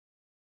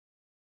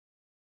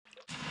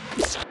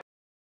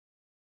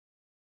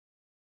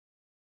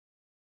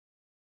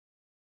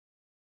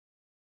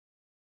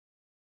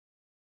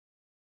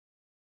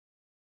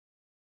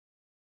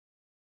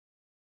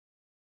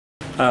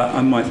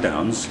I'm Mike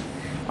Downs.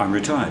 I'm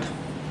retired.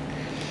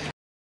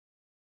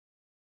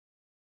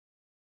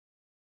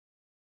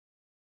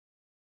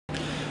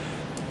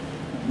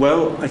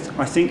 Well,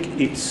 I think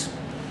it's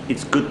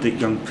good that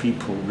young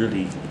people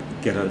really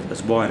get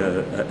as wide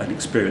an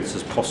experience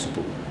as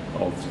possible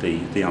of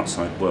the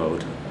outside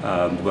world,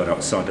 the world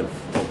outside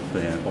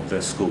of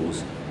their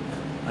schools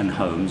and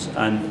homes,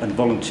 and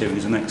volunteering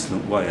is an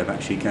excellent way of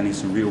actually gaining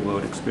some real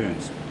world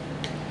experience.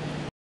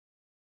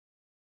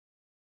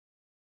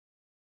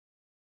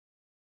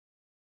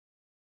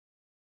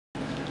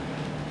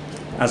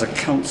 As a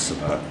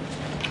councillor,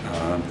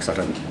 because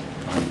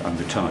I'm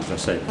retired, as I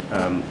said,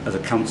 as a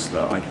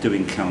councillor I do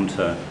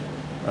encounter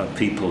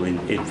people in,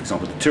 for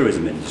example, the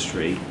tourism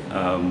industry,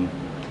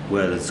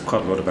 where there's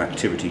quite a lot of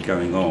activity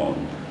going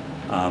on.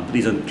 But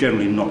these are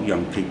generally not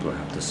young people, I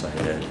have to say,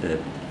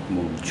 they're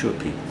more mature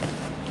people.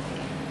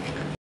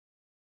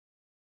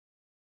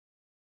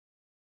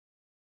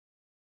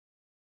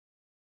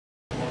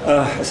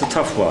 It's a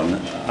tough one.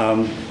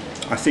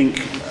 I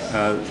think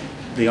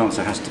the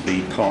answer has to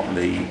be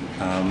partly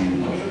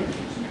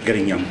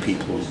getting young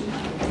people,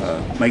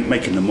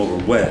 making them more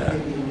aware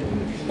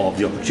of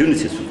the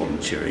opportunities for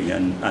volunteering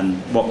and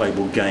what they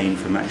will gain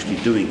from actually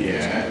doing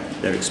it,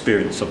 their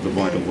experience of the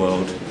wider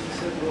world,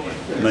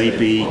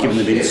 maybe giving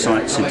them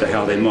insights into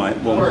how they might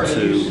want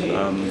to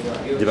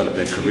develop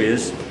their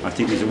careers. I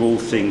think these are all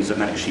things that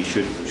actually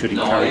should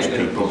encourage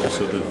people to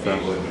sort of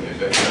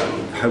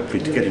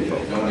hopefully to get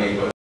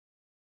involved.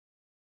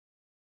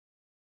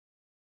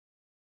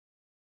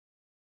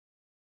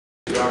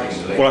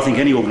 Well, I think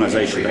any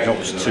organisation that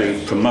helps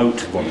to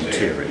promote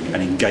volunteering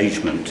and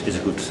engagement is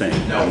a good thing.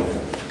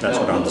 That's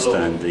what I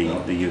understand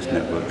the Youth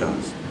Network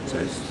does. So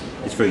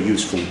it's a very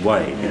useful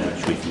way in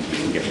which we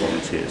can get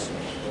volunteers.